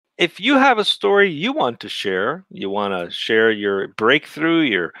If you have a story you want to share, you want to share your breakthrough,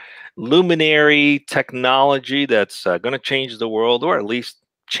 your luminary technology that's going to change the world, or at least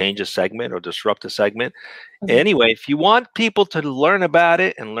change a segment or disrupt a segment. Mhm. Anyway, if you want people to learn about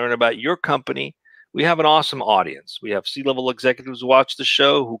it and learn about your company, we have an awesome audience. We have C-level executives who watch the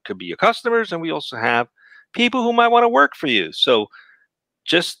show who could be your customers, and we also have people who might want to work for you. So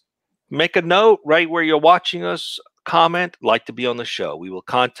just make a note right where you're watching us, comment, like to be on the show. We will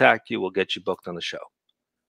contact you. We'll get you booked on the show.